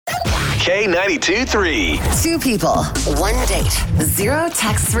K92 3. Two people, one date, zero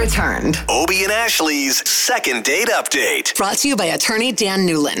texts returned. Obie and Ashley's second date update. Brought to you by attorney Dan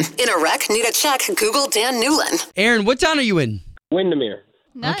Newlin. In a wreck, need a check, Google Dan Newlin. Aaron, what town are you in? Windermere.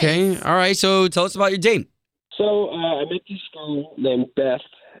 Nice. Okay, all right. So tell us about your date. So I met this girl named Beth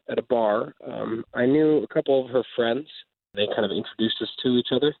at a bar. I knew a couple of her friends. They kind of introduced us to each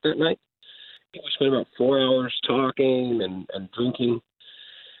other that night. We spent about 4 hours talking and drinking.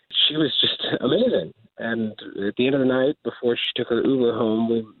 She was just amazing. And at the end of the night, before she took her Uber home,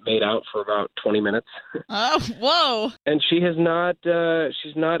 we made out for about 20 minutes. Oh, whoa. And she has not,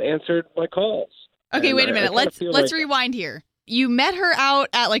 she's not answered my calls. Okay, And wait a minute. Let's rewind here. You met her out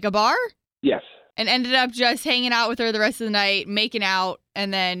at like a bar Yes. and ended up just hanging out with her the rest of the night, making out,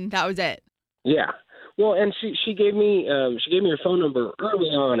 and then that was it. Yeah. Well, and she gave me her phone number early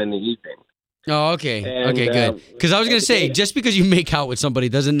on in the evening. Oh, okay. And, Okay, good. Because I was going to say, just because you make out with somebody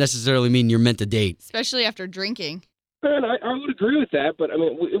doesn't necessarily mean you're meant to date. Especially after drinking. Man, I would agree with that, but I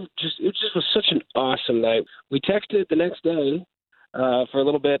mean, it just was such an awesome night. We texted the next day for a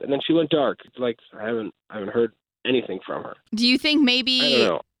little bit, and then she went dark. It's like I haven't heard anything from her. Do you think I maybe don't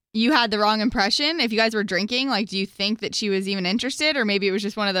know. you had the wrong impression if you guys were drinking? Like, do you think that she was even interested, or maybe it was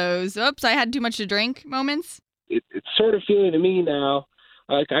just one of those, oops, I had too much to drink moments? It's sort of feeling to me now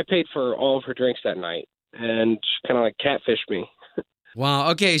like I paid for all of her drinks that night, and she kind of like catfished me. Wow.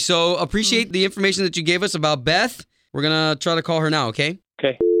 Okay, so appreciate the information that you gave us about Beth. We're going to try to call her now, okay?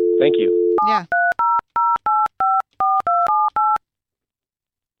 Okay, thank you. Yeah.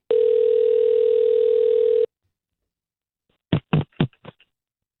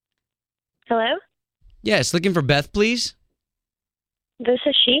 Hello? Yes, looking for Beth, please. This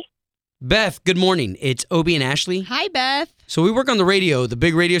is she? Beth, good morning. It's Obie and Ashley. Hi, Beth. So we work on the radio, the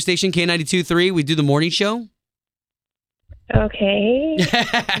big radio station, K92.3. We do the morning show. Okay.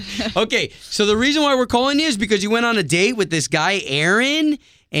 Okay, so the reason why we're calling you is because you went on a date with this guy, Aaron,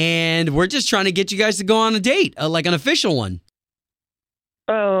 and we're just trying to get you guys to go on a date, like an official one.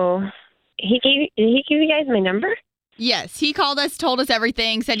 Oh, did he give you guys my number? Yes, he called us, told us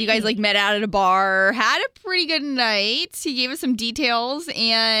everything, said you guys like met out at a bar, had a pretty good night. He gave us some details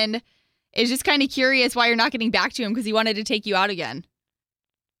and is just kind of curious why you're not getting back to him because he wanted to take you out again.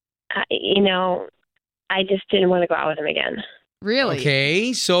 I just didn't want to go out with him again. Really?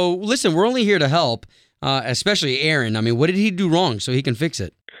 Okay, so listen, we're only here to help, especially Aaron. I mean, what did he do wrong so he can fix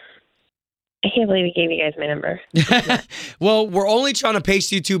it? I can't believe he gave you guys my number. Well, we're only trying to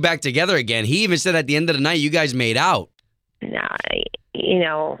paste you two back together again. He even said at the end of the night you guys made out. Nah,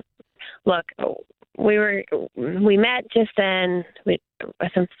 look, we met just then.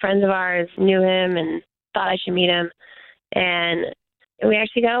 Some friends of ours knew him and thought I should meet him, and we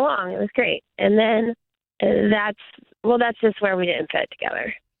actually got along. It was great. And then that's just where we didn't fit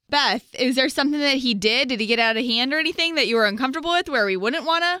together. Beth, is there something that he did? Did he get out of hand or anything that you were uncomfortable with where we wouldn't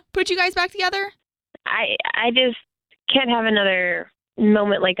want to put you guys back together? I just can't have another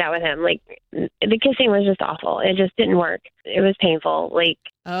moment like that with him. Like, the kissing was just awful. It just didn't work. It was painful. Like,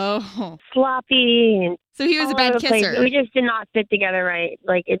 sloppy and so he was a all bad over the place. kisser. We just did not fit together right.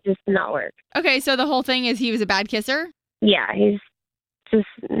 Like, it just did not work. Okay, so the whole thing is he was a bad kisser? Yeah, he's just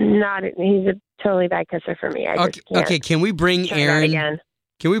not. He's a totally bad kisser for me. I just can't Okay, can we bring try that Aaron? again.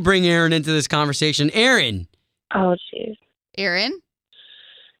 Can we bring Aaron into this conversation? Aaron. Oh, jeez. Aaron?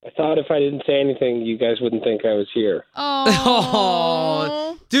 I thought if I didn't say anything, you guys wouldn't think I was here.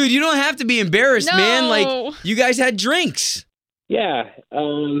 Oh. Dude, you don't have to be embarrassed, No. man. Like, you guys had drinks. Yeah.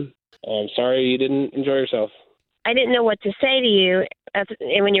 I'm sorry you didn't enjoy yourself. I didn't know what to say to you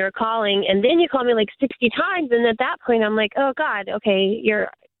when you were calling, and then you called me like 60 times, and at that point I'm like, oh God, okay,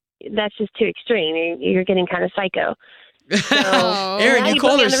 that's just too extreme. You're getting kind of psycho. So, Aaron, now you you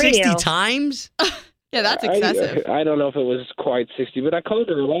called put me her on the 60 radio. times? Yeah, that's excessive. I don't know if it was quite 60, but I called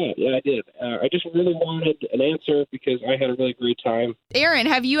her a lot. Yeah, I did. I just really wanted an answer because I had a really great time. Aaron,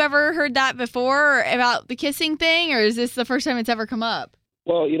 have you ever heard that before about the kissing thing, or is this the first time it's ever come up?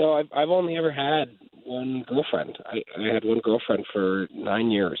 Well, I've only ever had one girlfriend. I had one girlfriend for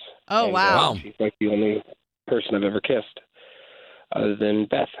 9 years. Oh, And, wow. She's like the only person I've ever kissed, other than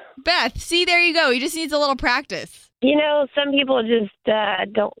Beth. Beth, see, there you go. He just needs a little practice. Some people just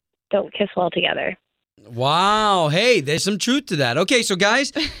don't kiss well together. Wow. Hey, there's some truth to that. Okay, so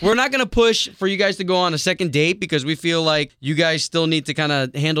guys, we're not going to push for you guys to go on a second date because we feel like you guys still need to kind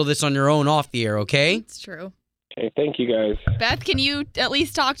of handle this on your own off the air, okay? It's true. Okay, thank you guys. Beth, can you at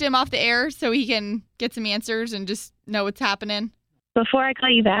least talk to him off the air so he can get some answers and just know what's happening? Before I call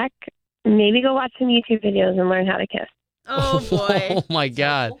you back, maybe go watch some YouTube videos and learn how to kiss. Oh, boy. Oh, my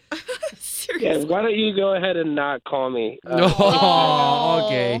God. Yeah, why don't you go ahead and not call me? Oh,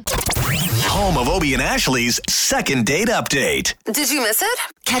 okay. home of Obie and Ashley's second date update. Did you miss it?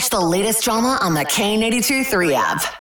 Catch the latest drama on the K82 3 app.